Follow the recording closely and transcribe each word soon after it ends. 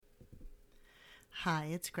Hi,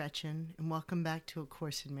 it's Gretchen, and welcome back to A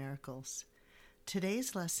Course in Miracles.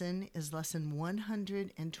 Today's lesson is lesson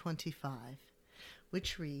 125,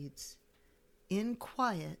 which reads, "In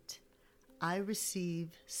quiet, I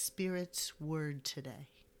receive Spirit's word today."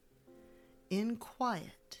 In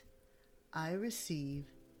quiet, I receive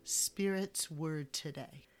Spirit's word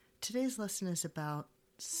today. Today's lesson is about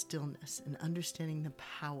stillness and understanding the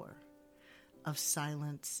power of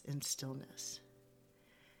silence and stillness.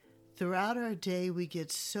 Throughout our day, we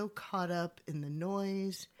get so caught up in the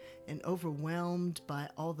noise and overwhelmed by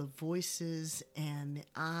all the voices and the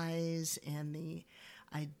eyes and the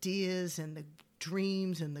ideas and the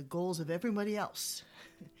dreams and the goals of everybody else.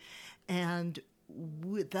 And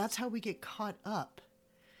that's how we get caught up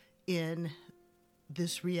in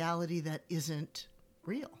this reality that isn't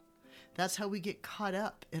real. That's how we get caught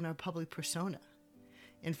up in our public persona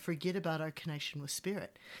and forget about our connection with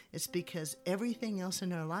Spirit. It's because everything else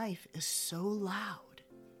in our life is so loud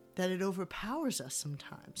that it overpowers us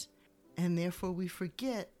sometimes, and therefore we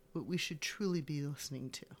forget what we should truly be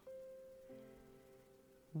listening to.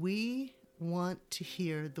 We want to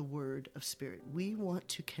hear the word of Spirit. We want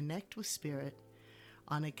to connect with Spirit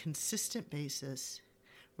on a consistent basis,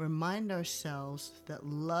 remind ourselves that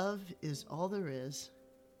love is all there is,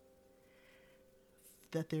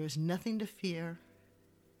 that there is nothing to fear,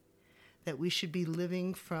 that we should be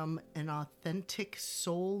living from an authentic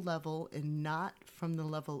soul level and not from the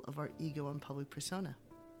level of our ego and public persona.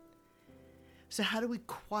 So how do we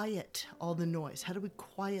quiet all the noise? How do we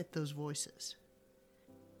quiet those voices?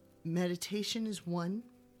 Meditation is one.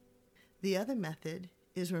 The other method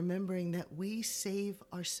is remembering that we save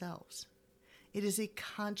ourselves. It is a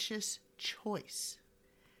conscious choice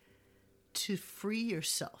to free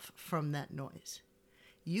yourself from that noise.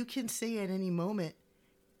 You can say at any moment,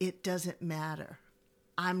 "It doesn't matter.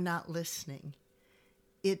 I'm not listening.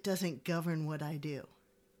 It doesn't govern what I do.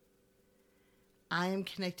 I am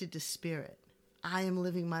connected to Spirit. I am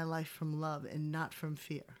living my life from love and not from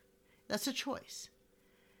fear." That's a choice.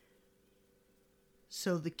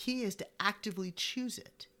 So the key is to actively choose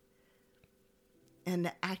it and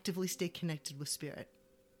to actively stay connected with Spirit.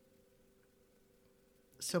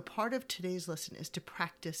 So part of today's lesson is to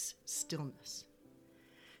practice stillness.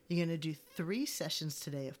 You're going to do 3 sessions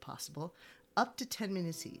today, if possible, up to 10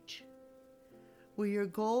 minutes each, where your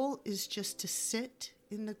goal is just to sit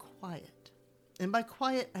in the quiet. And by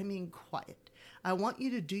quiet, I mean quiet. I want you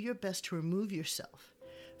to do your best to remove yourself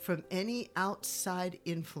from any outside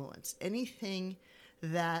influence, anything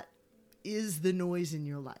that is the noise in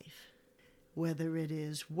your life, whether it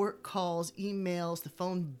is work calls, emails, the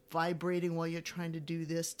phone vibrating while you're trying to do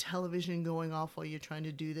this, television going off while you're trying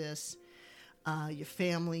to do this, your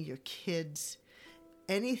family, your kids,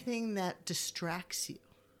 anything that distracts you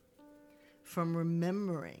from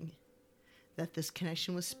remembering that this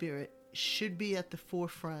connection with Spirit should be at the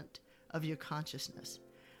forefront of your consciousness.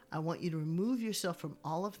 I want you to remove yourself from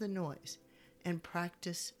all of the noise and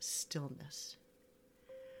practice stillness.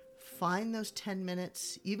 Find those 10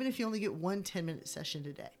 minutes, even if you only get one 10-minute session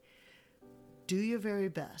today. Do your very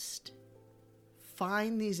best.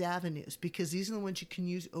 Find these avenues, because these are the ones you can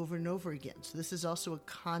use over and over again. So this is also a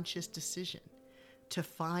conscious decision to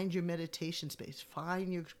find your meditation space,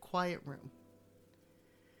 find your quiet room,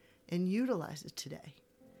 and utilize it today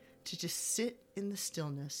to just sit in the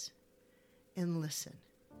stillness and listen.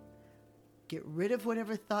 Get rid of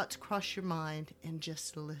whatever thoughts cross your mind and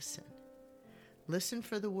just listen. Listen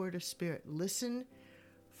for the word of Spirit. Listen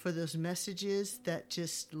for those messages that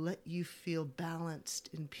just let you feel balanced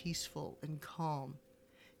and peaceful and calm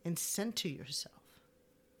and center yourself.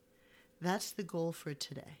 That's the goal for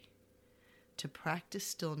today, to practice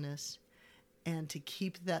stillness and to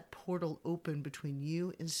keep that portal open between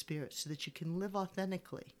you and Spirit so that you can live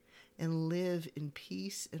authentically and live in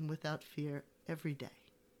peace and without fear every day.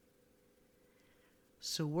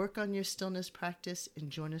 So work on your stillness practice and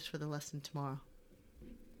join us for the lesson tomorrow.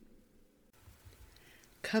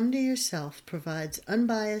 Come to Yourself provides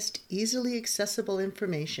unbiased, easily accessible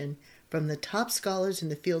information from the top scholars in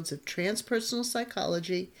the fields of transpersonal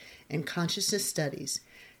psychology and consciousness studies,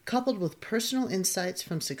 coupled with personal insights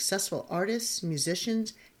from successful artists,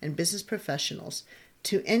 musicians, and business professionals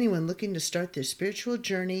to anyone looking to start their spiritual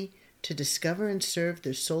journey to discover and serve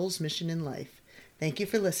their soul's mission in life. Thank you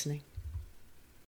for listening.